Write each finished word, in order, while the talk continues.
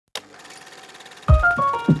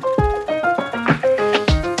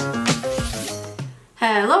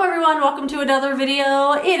welcome to another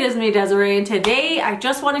video. It is me, Desiree, and today I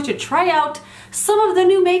just wanted to try out some of the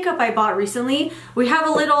new makeup I bought recently. We have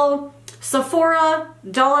a little Sephora,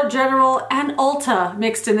 Dollar General, and Ulta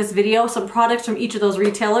mixed in this video, some products from each of those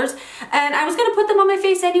retailers. And I was gonna put them on my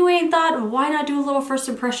face anyway and thought, why not do a little first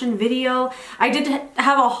impression video? I did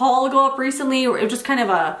have a haul go up recently. It was just kind of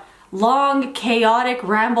a long, chaotic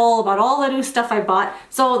ramble about all the new stuff I bought.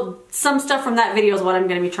 So some stuff from that video is what I'm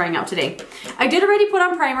going to be trying out today. I did already put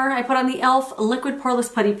on primer. I put on the e.l.f. Liquid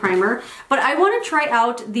Poreless Putty Primer, but I want to try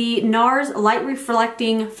out the NARS Light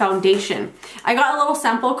Reflecting Foundation. I got a little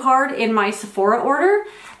sample card in my Sephora order,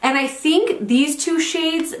 and I think these two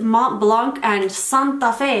shades, Mont Blanc and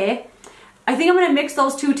Santa Fe, I think I'm going to mix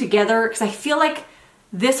those two together because I feel like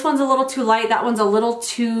this one's a little too light, that one's a little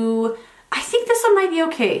too... I think this one might be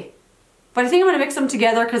okay. But I think I'm going to mix them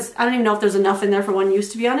together because I don't even know if there's enough in there for one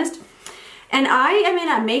use, to be honest. And I am in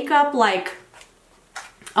a makeup, like,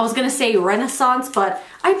 I was going to say renaissance, but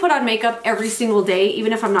I put on makeup every single day,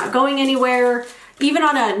 even if I'm not going anywhere. Even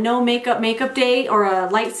on a no makeup day or a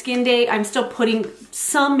light skin day, I'm still putting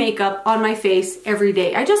some makeup on my face every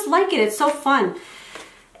day. I just like it. It's so fun.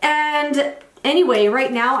 And anyway,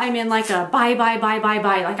 right now I'm in like a buy.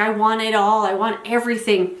 Like I want it all. I want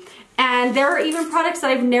everything. And there are even products that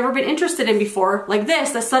I've never been interested in before, like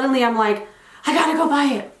this, that suddenly I'm like, I gotta go buy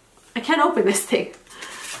it. I can't open this thing.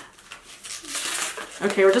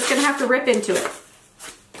 Okay, we're just gonna have to rip into it.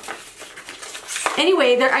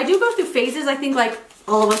 Anyway, I do go through phases, I think like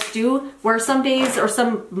all of us do, where some days or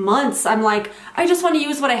some months I'm like, I just want to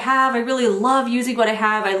use what I have. I really love using what I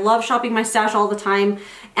have. I love shopping my stash all the time.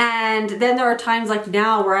 And then there are times like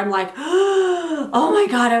now where I'm like, oh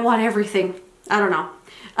my God, I want everything. I don't know.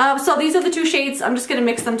 So these are the two shades. I'm just going to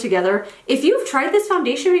mix them together. If you've tried this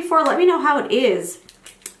foundation before, let me know how it is.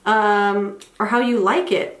 Or how you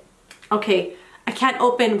like it. Okay, I can't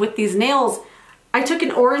open with these nails. I took an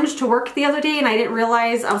orange to work the other day and I didn't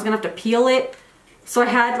realize I was going to have to peel it. So I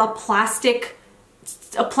had a plastic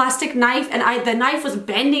knife, and the knife was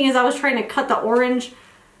bending as I was trying to cut the orange.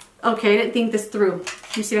 Okay, I didn't think this through.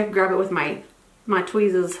 Let me see if I can grab it with my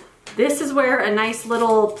tweezers. This is where a nice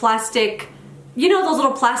little plastic... You know those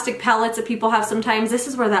little plastic pellets that people have sometimes? This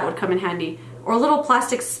is where that would come in handy. Or a little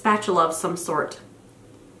plastic spatula of some sort.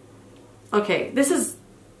 Okay, this is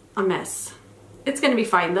a mess. It's gonna be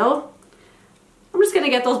fine though. I'm just gonna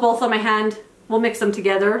get those both on my hand. We'll mix them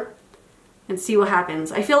together and see what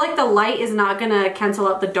happens. I feel like the light is not gonna cancel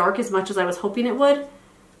out the dark as much as I was hoping it would.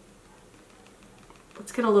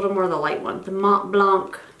 Let's get a little more of the light one. The Mont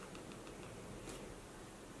Blanc.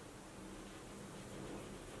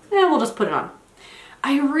 And we'll just put it on.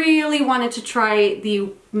 I really wanted to try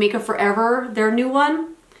the Makeup Forever, their new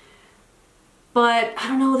one. But I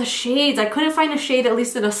don't know the shades. I couldn't find a shade, at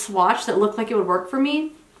least in a swatch, that looked like it would work for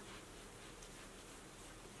me.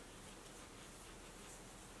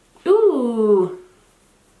 Ooh.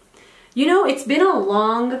 You know, it's been a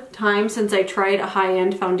long time since I tried a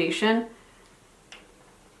high-end foundation.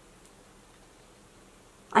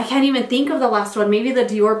 I can't even think of the last one. Maybe the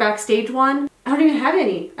Dior Backstage one. I don't even have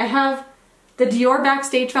any. I have the Dior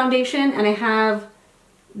Backstage foundation and I have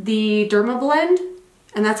the Derma Blend,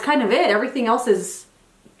 and that's kind of it. Everything else is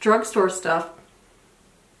drugstore stuff.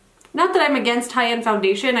 Not that I'm against high-end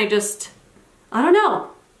foundation, I don't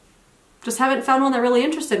know. Just haven't found one that really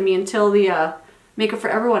interested me until the Makeup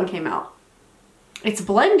Forever one came out. It's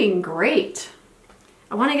blending great.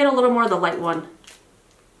 I want to get a little more of the light one.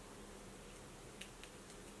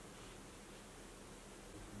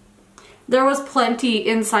 There was plenty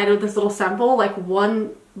inside of this little sample, like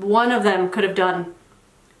one of them could have done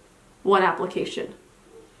one application.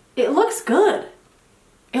 It looks good.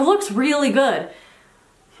 It looks really good.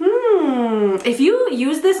 If you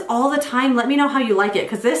use this all the time, let me know how you like it,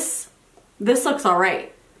 because this looks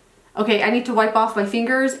alright. Okay, I need to wipe off my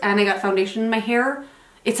fingers and I got foundation in my hair.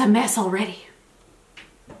 It's a mess already.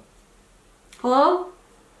 Hello?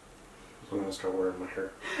 I'm gonna start wearing my hair.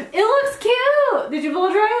 It looks cute! Did you blow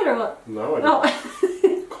dry it or what? No, I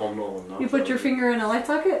didn't. Calm down. You put your finger in a light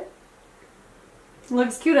socket? It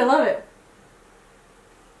looks cute, I love it.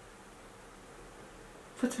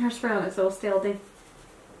 Put some hairspray on it so it'll stay all day.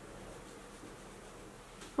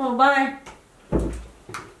 Oh, bye.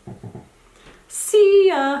 See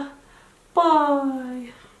ya.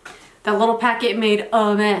 Bye. That little packet made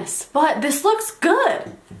a mess, but this looks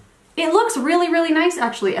good. It looks really, really nice,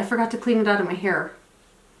 actually. I forgot to clean it out of my hair.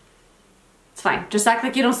 It's fine. Just act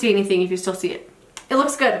like you don't see anything if you still see it. It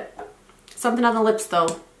looks good. Something on the lips,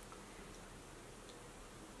 though.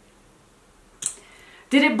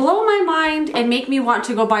 Did it blow my mind and make me want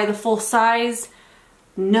to go buy the full size?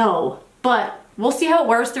 No. But We'll see how it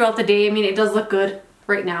wears throughout the day. I mean, it does look good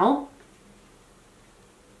right now.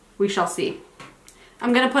 We shall see.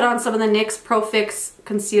 I'm gonna put on some of the NYX Pro Fix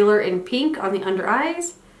concealer in pink on the under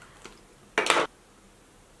eyes.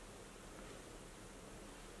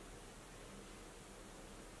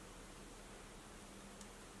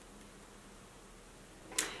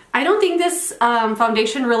 I don't think this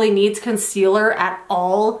foundation really needs concealer at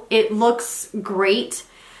all. It looks great.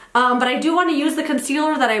 But I do want to use the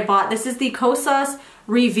concealer that I bought. This is the Kosas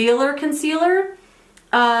Revealer Concealer.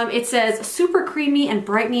 It says super creamy and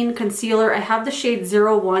brightening concealer. I have the shade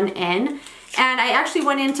 01N. And I actually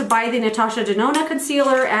went in to buy the Natasha Denona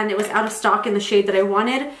concealer and it was out of stock in the shade that I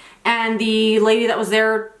wanted. And the lady that was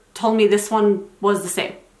there told me this one was the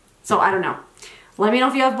same. So I don't know. Let me know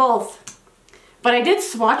if you have both. But I did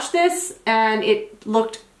swatch this and it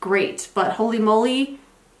looked great. But holy moly,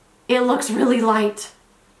 it looks really light.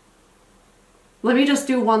 Let me just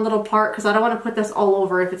do one little part because I don't want to put this all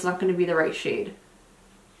over if it's not going to be the right shade.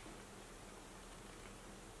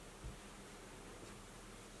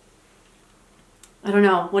 I don't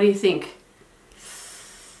know. What do you think?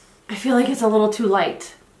 I feel like it's a little too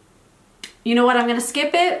light. You know what? I'm going to skip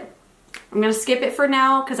it. I'm going to skip it for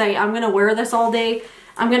now because I'm going to wear this all day.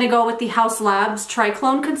 I'm going to go with the Haus Labs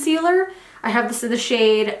Triclone Concealer. I have this in the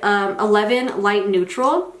shade 11 Light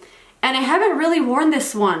Neutral. And I haven't really worn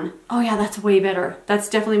this one. Oh yeah, that's way better. That's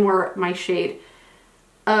definitely more my shade.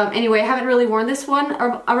 Anyway, I haven't really worn this one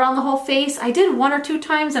around the whole face. I did 1 or 2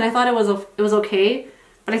 times and I thought it was okay.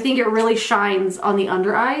 But I think it really shines on the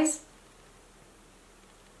under eyes.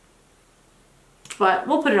 But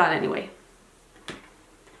we'll put it on anyway.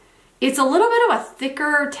 It's a little bit of a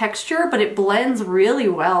thicker texture, but it blends really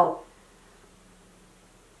well.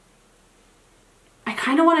 I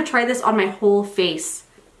kind of want to try this on my whole face.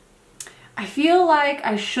 I feel like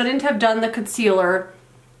I shouldn't have done the concealer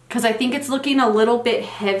because I think it's looking a little bit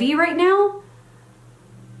heavy right now.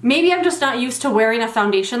 Maybe I'm just not used to wearing a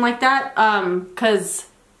foundation like that because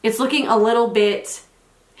it's looking a little bit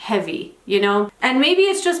heavy, you know? And maybe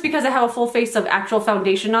it's just because I have a full face of actual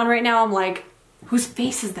foundation on right now. I'm like, whose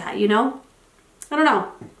face is that, you know? I don't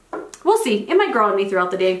know. We'll see. It might grow on me throughout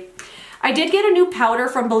the day. I did get a new powder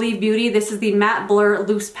from Believe Beauty. This is the Matte Blur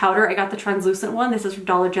Loose Powder. I got the translucent one. This is from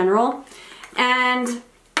Dollar General. And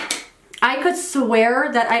I could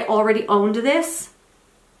swear that I already owned this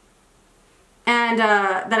and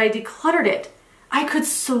that I decluttered it. I could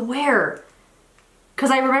swear.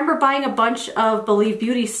 Because I remember buying a bunch of Believe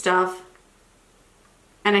Beauty stuff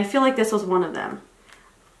and I feel like this was one of them.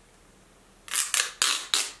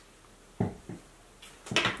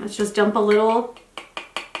 Let's just dump a little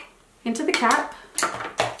into the cap.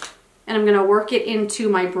 And I'm gonna work it into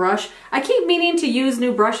my brush. I keep meaning to use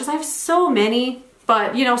new brushes. I have so many,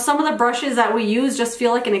 but you know, some of the brushes that we use just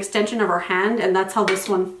feel like an extension of our hand, and that's how this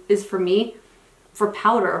one is for me, for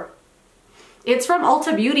powder. It's from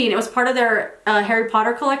Ulta Beauty, and it was part of their Harry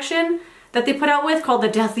Potter collection that they put out with called the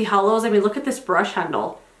Deathly Hallows. I mean, look at this brush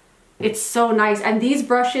handle. It's so nice, and these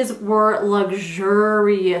brushes were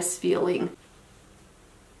luxurious feeling.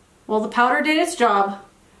 Well, the powder did its job.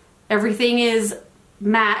 Everything is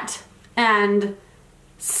matte and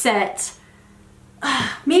set.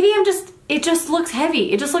 Maybe it just looks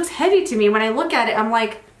heavy. It just looks heavy to me. When I look at it, I'm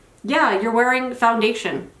like, yeah, you're wearing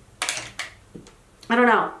foundation. I don't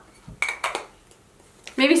know.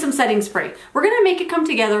 Maybe some setting spray. We're gonna make it come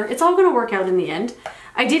together. It's all gonna work out in the end.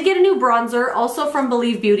 I did get a new bronzer, also from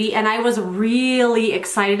Believe Beauty, and I was really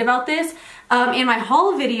excited about this. In my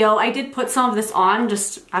haul video, I did put some of this on,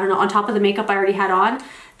 just, I don't know, on top of the makeup I already had on.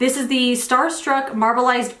 This is the Starstruck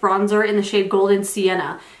Marbleized Bronzer in the shade Golden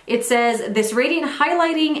Sienna. It says, this radiant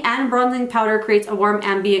highlighting and bronzing powder creates a warm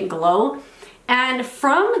ambient glow. And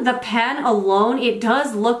from the pan alone, it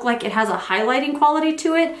does look like it has a highlighting quality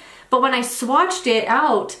to it. But when I swatched it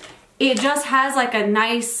out, it just has like a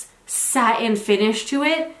nice satin finish to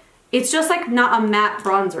it. It's just like not a matte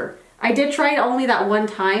bronzer. I did try it only that one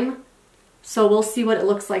time, so we'll see what it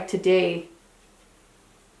looks like today.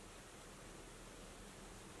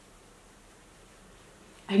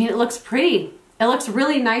 I mean, it looks pretty. It looks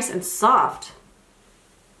really nice and soft.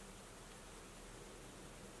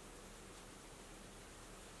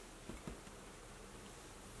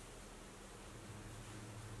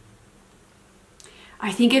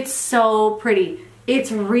 I think it's so pretty.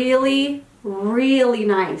 It's really, really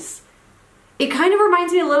nice. It kind of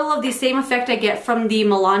reminds me a little of the same effect I get from the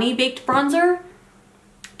Milani Baked Bronzer.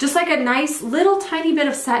 Just like a nice little tiny bit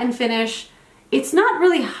of satin finish. It's not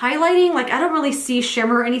really highlighting, like I don't really see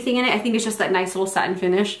shimmer or anything in it. I think it's just that nice little satin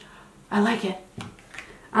finish. I like it.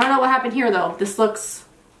 I don't know what happened here though. This looks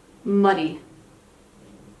muddy.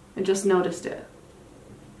 I just noticed it.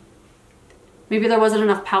 Maybe there wasn't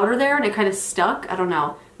enough powder there and it kind of stuck. I don't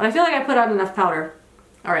know. But I feel like I put on enough powder.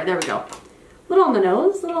 All right, there we go. Little on the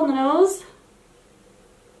nose, little on the nose.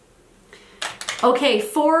 Okay,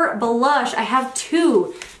 for blush, I have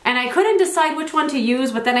two. And I couldn't decide which one to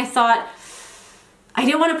use, but then I thought I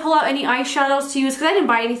didn't want to pull out any eyeshadows to use because I didn't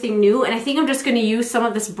buy anything new. And I think I'm just going to use some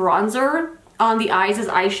of this bronzer on the eyes as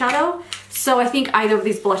eyeshadow. So I think either of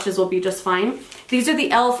these blushes will be just fine. These are the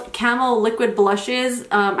e.l.f. Camo Liquid Blushes.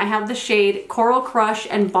 I have the shade Coral Crush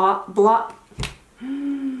and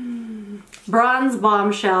Bronze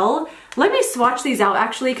Bombshell. Let me swatch these out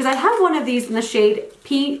actually, because I have one of these in the shade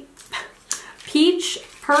Peach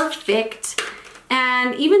Perfect.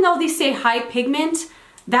 And even though these say high pigment,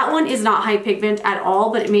 that one is not high pigment at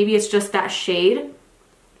all, but maybe it's just that shade.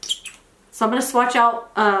 So I'm gonna swatch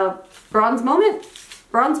out Bronze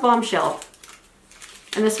Bombshell.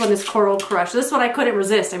 And this one is Coral Crush. This one I couldn't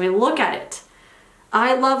resist. I mean, look at it.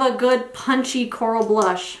 I love a good punchy coral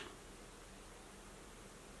blush.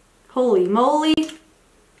 Holy moly.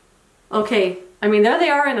 Okay, I mean, there they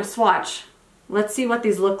are in a swatch. Let's see what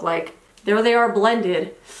these look like. There they are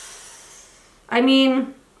blended. I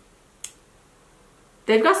mean,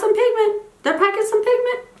 they've got some pigment. They're packing some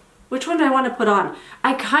pigment. Which one do I want to put on?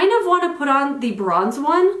 I kind of want to put on the bronze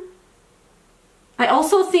one. I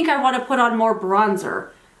also think I want to put on more bronzer.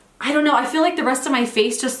 I don't know. I feel like the rest of my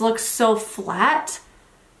face just looks so flat.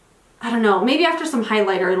 I don't know. Maybe after some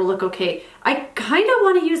highlighter it'll look okay. I kind of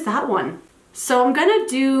want to use that one. So I'm going to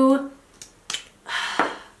do...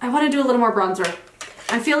 I want to do a little more bronzer.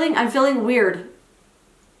 I'm feeling weird.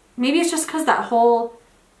 Maybe it's just because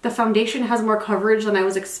the foundation has more coverage than I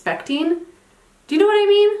was expecting. Do you know what I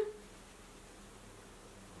mean?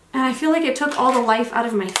 And I feel like it took all the life out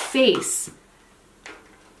of my face.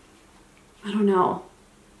 I don't know.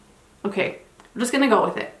 Okay, I'm just gonna go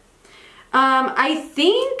with it. I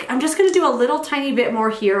think I'm just gonna do a little tiny bit more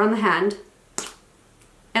here on the hand.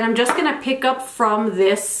 And I'm just gonna pick up from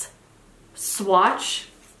this swatch,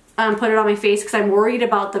 put it on my face because I'm worried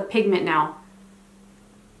about the pigment now.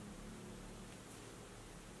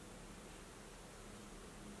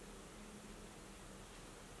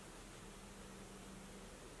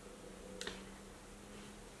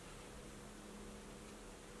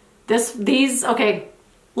 Okay,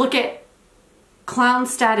 look at clown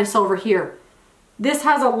status over here. This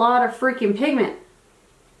has a lot of freaking pigment.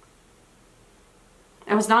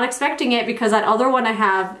 I was not expecting it because that other one I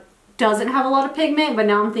have doesn't have a lot of pigment, but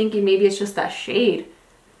now I'm thinking maybe it's just that shade.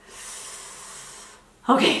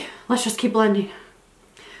 Okay, let's just keep blending.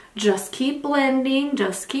 Just keep blending,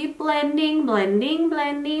 just keep blending, blending,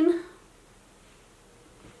 blending.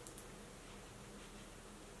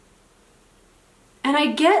 And I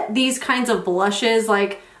get these kinds of blushes,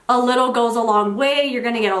 like a little goes a long way. You're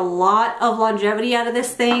gonna get a lot of longevity out of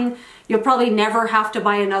this thing. You'll probably never have to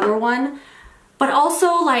buy another one. But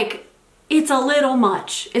also, like, it's a little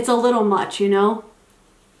much. It's a little much, you know?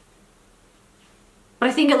 But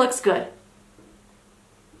I think it looks good.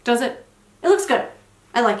 Does it? It looks good.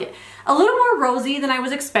 I like it. A little more rosy than I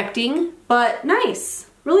was expecting, but nice.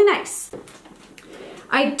 Really nice.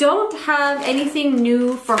 I don't have anything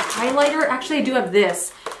new for highlighter. Actually, I do have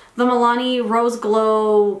this. The Milani Rose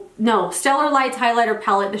Glow, no, Stellar Lights Highlighter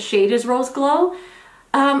Palette. The shade is Rose Glow.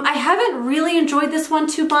 I haven't really enjoyed this one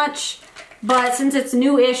too much, but since it's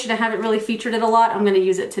new-ish and I haven't really featured it a lot, I'm gonna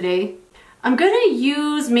use it today. I'm gonna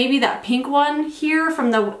use maybe that pink one here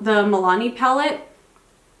from the Milani palette.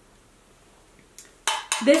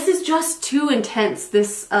 This is just too intense,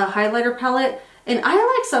 this highlighter palette, and I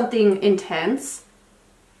like something intense.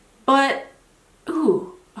 But,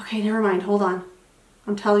 ooh, okay, never mind, hold on.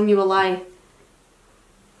 I'm telling you a lie.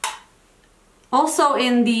 Also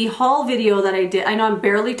in the haul video that I did, I know I'm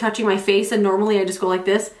barely touching my face and normally I just go like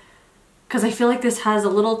this because I feel like this has a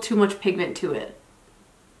little too much pigment to it.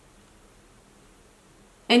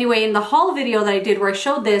 Anyway, in the haul video that I did where I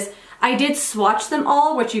showed this, I did swatch them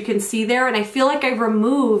all, which you can see there, and I feel like I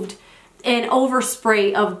removed an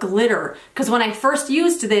overspray of glitter because when I first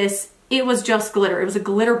used this, it was just glitter. It was a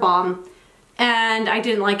glitter bomb and I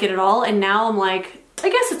didn't like it at all. And now I'm like, I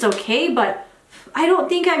guess it's okay, but I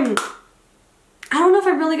don't know if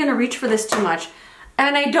I'm really gonna reach for this too much.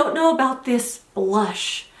 And I don't know about this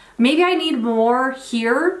blush. Maybe I need more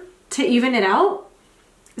here to even it out.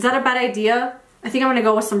 Is that a bad idea? I think I'm gonna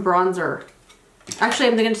go with some bronzer. Actually,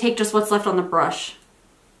 I'm gonna take just what's left on the brush.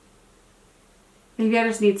 Maybe I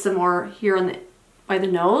just need some more here on by the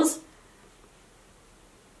nose.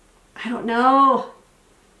 I don't know.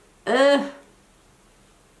 Ugh.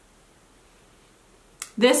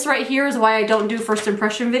 This right here is why I don't do first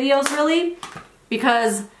impression videos really,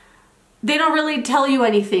 because they don't really tell you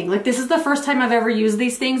anything. Like, this is the first time I've ever used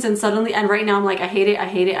these things, and suddenly, and right now I'm like, I hate it, I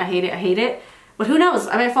hate it, I hate it, I hate it. But who knows?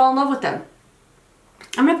 I might fall in love with them.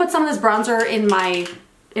 I'm gonna put some of this bronzer in my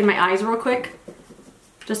eyes real quick,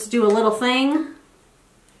 just to do a little thing.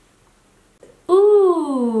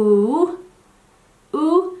 Ooh,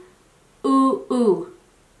 ooh, ooh, ooh.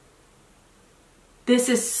 This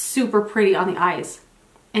is super pretty on the eyes,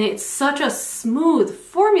 and it's such a smooth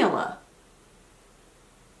formula.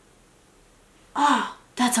 Ah,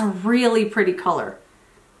 that's a really pretty color.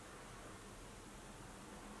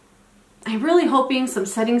 I'm really hoping some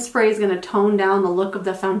setting spray is going to tone down the look of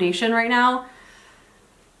the foundation right now.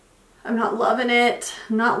 I'm not loving it.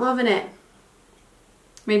 I'm not loving it.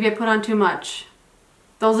 Maybe I put on too much.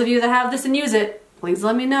 Those of you that have this and use it, please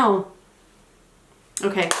let me know.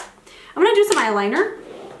 Okay, I'm going to do some eyeliner.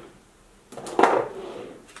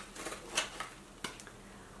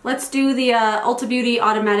 Let's do the Ulta Beauty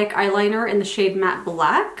Automatic Eyeliner in the shade Matte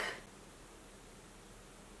Black.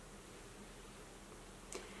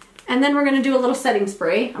 And then we're going to do a little setting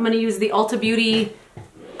spray. I'm going to use the Ulta Beauty,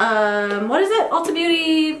 what is it? Ulta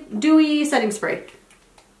Beauty Dewy Setting Spray.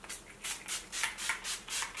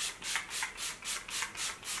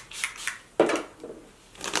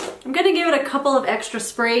 I'm going to give it a couple of extra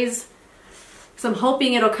sprays because I'm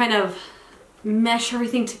hoping it'll kind of mesh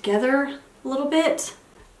everything together a little bit.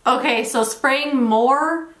 Okay, so spraying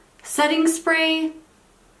more setting spray,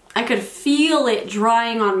 I could feel it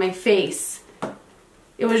drying on my face.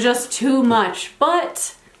 It was just too much,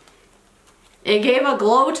 but it gave a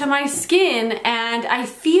glow to my skin, and I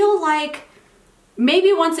feel like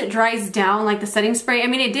maybe once it dries down, like the setting spray, I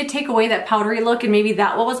mean, it did take away that powdery look, and maybe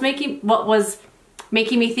that was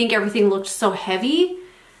making me think everything looked so heavy.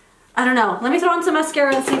 I don't know. Let me throw on some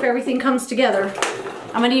mascara and see if everything comes together.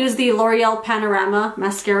 I'm going to use the L'Oreal Panorama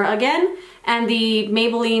mascara again, and the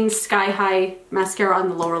Maybelline Sky High mascara on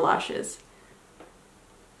the lower lashes.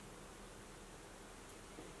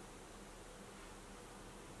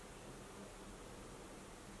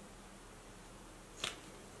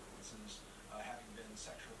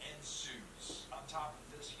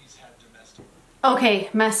 Okay,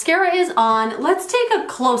 mascara is on. Let's take a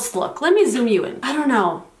close look. Let me zoom you in. I don't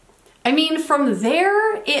know. I mean, from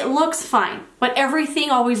there, it looks fine, but everything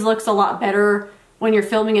always looks a lot better when you're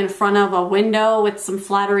filming in front of a window with some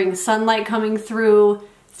flattering sunlight coming through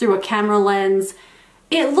a camera lens.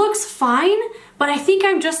 It looks fine, but I think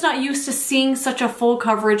I'm just not used to seeing such a full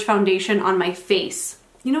coverage foundation on my face.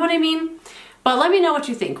 You know what I mean? But let me know what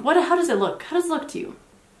you think. How does it look? How does it look to you?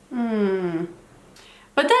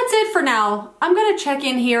 But that's it for now. I'm gonna check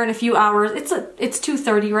in here in a few hours. It's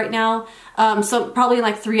 2:30 right now, so probably in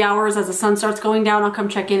like 3 hours as the sun starts going down, I'll come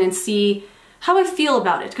check in and see how I feel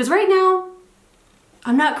about it. Because right now,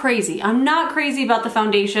 I'm not crazy. I'm not crazy about the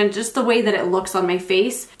foundation, just the way that it looks on my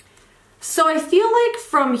face. So I feel like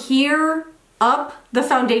from here up, the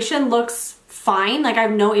foundation looks fine. Like I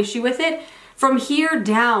have no issue with it. From here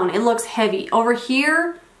down, it looks heavy. Over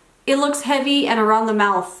here, it looks heavy, and around the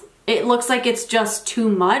mouth, it looks like it's just too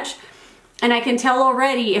much. And I can tell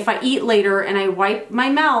already if I eat later and I wipe my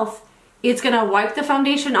mouth, it's gonna wipe the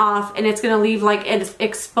foundation off and it's gonna leave like an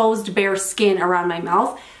exposed bare skin around my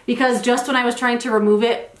mouth. Because just when I was trying to remove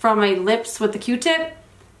it from my lips with the Q-tip,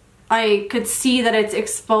 I could see that it's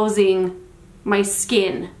exposing my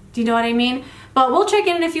skin. Do you know what I mean? But we'll check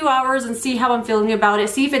in a few hours and see how I'm feeling about it.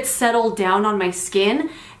 See if it's settled down on my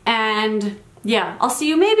skin. And yeah, I'll see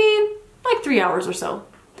you maybe like 3 hours or so.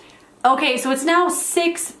 Okay, so it's now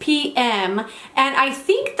 6 p.m. and I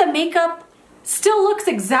think the makeup still looks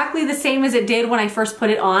exactly the same as it did when I first put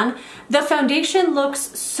it on. The foundation looks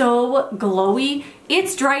so glowy.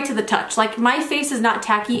 It's dry to the touch. Like my face is not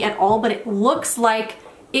tacky at all, but it looks like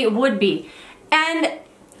it would be. And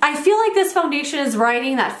I feel like this foundation is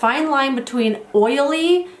riding that fine line between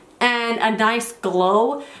oily and a nice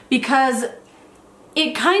glow, because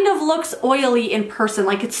it kind of looks oily in person.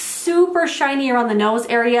 Like it's super shiny around the nose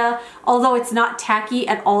area, although it's not tacky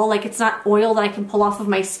at all. Like it's not oil that I can pull off of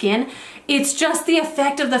my skin. It's just the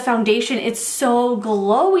effect of the foundation. It's so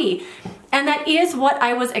glowy. And that is what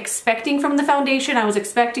I was expecting from the foundation. I was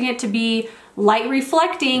expecting it to be light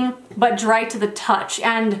reflecting, but dry to the touch.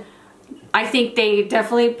 And I think they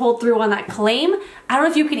definitely pulled through on that claim. I don't know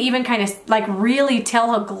if you can even kind of like really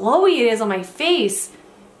tell how glowy it is on my face.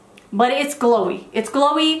 But it's glowy. It's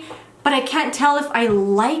glowy, but I can't tell if I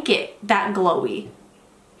like it that glowy.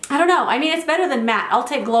 I don't know. I mean, it's better than matte. I'll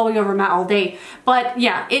take glowy over matte all day. But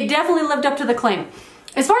yeah, it definitely lived up to the claim.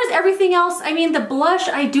 As far as everything else, I mean, the blush,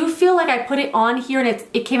 I do feel like I put it on here and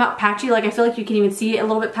it came out patchy. Like I feel like you can even see it a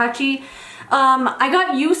little bit patchy. I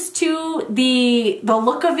got used to the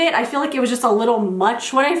look of it. I feel like it was just a little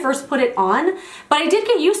much when I first put it on, but I did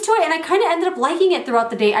get used to it and I kind of ended up liking it throughout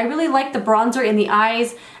the day. I really liked the bronzer in the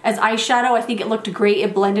eyes as eyeshadow. I think it looked great.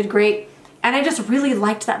 It blended great. And I just really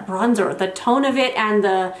liked that bronzer. The tone of it and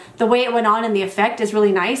the way it went on and the effect is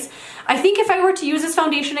really nice. I think if I were to use this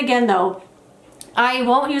foundation again though, I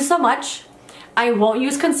won't use so much. I won't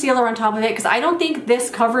use concealer on top of it because I don't think this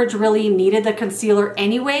coverage really needed the concealer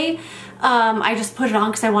anyway. I just put it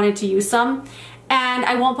on because I wanted to use some. And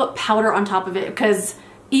I won't put powder on top of it because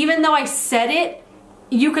even though I set it,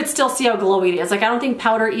 you could still see how glowy it is. Like I don't think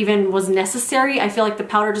powder even was necessary. I feel like the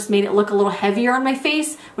powder just made it look a little heavier on my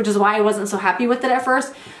face, which is why I wasn't so happy with it at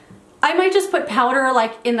first. I might just put powder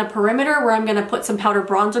like in the perimeter where I'm gonna put some powder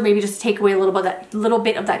bronzer, maybe just take away a little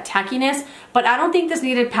bit of that tackiness. But I don't think this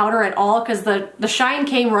needed powder at all because the shine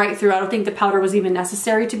came right through. I don't think the powder was even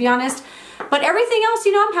necessary, to be honest. But everything else,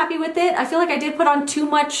 you know, I'm happy with it. I feel like I did put on too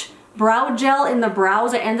much brow gel in the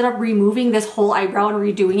brows. I ended up removing this whole eyebrow and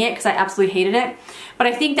redoing it because I absolutely hated it. But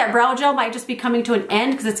I think that brow gel might just be coming to an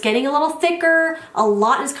end because it's getting a little thicker. A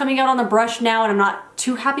lot is coming out on the brush now and I'm not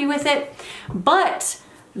too happy with it. But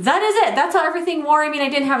that is it. That's how everything wore. I mean, I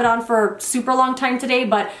didn't have it on for a super long time today,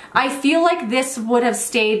 but I feel like this would have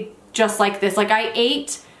stayed just like this. Like I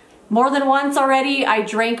ate more than once already. I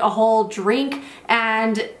drank a whole drink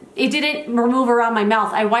and it didn't remove around my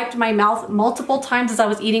mouth. I wiped my mouth multiple times as I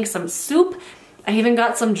was eating some soup. I even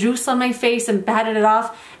got some juice on my face and batted it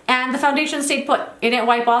off. And the foundation stayed put. It didn't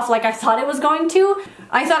wipe off like I thought it was going to.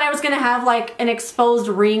 I thought I was gonna have like an exposed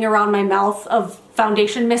ring around my mouth of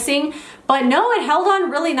foundation missing. But no, it held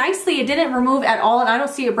on really nicely. It didn't remove at all and I don't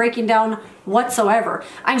see it breaking down whatsoever.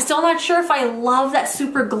 I'm still not sure if I love that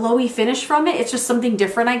super glowy finish from it. It's just something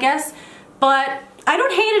different, I guess. But I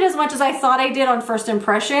don't hate it as much as I thought I did on first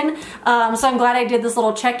impression. So I'm glad I did this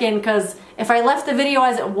little check-in because if I left the video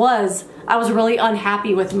as it was, I was really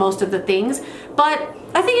unhappy with most of the things. But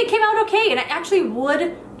I think it came out okay and I actually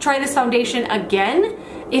would try this foundation again.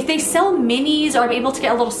 If they sell minis or I'm able to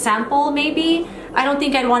get a little sample maybe, I don't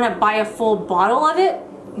think I'd want to buy a full bottle of it.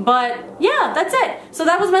 But yeah, that's it. So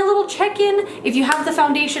that was my little check-in. If you have the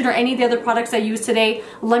foundation or any of the other products I used today,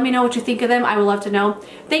 let me know what you think of them. I would love to know.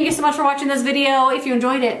 Thank you so much for watching this video. If you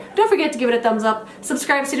enjoyed it, don't forget to give it a thumbs up.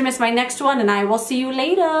 Subscribe so you don't miss my next one, and I will see you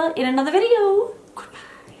later in another video.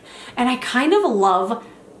 Goodbye. And I kind of love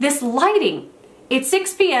this lighting. It's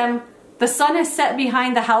 6 p.m. The sun has set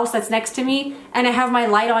behind the house that's next to me, and I have my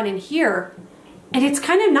light on in here. And it's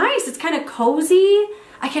kind of nice. It's kind of cozy.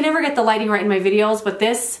 I can never get the lighting right in my videos, but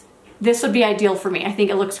this would be ideal for me. I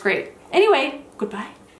think it looks great. Anyway, goodbye.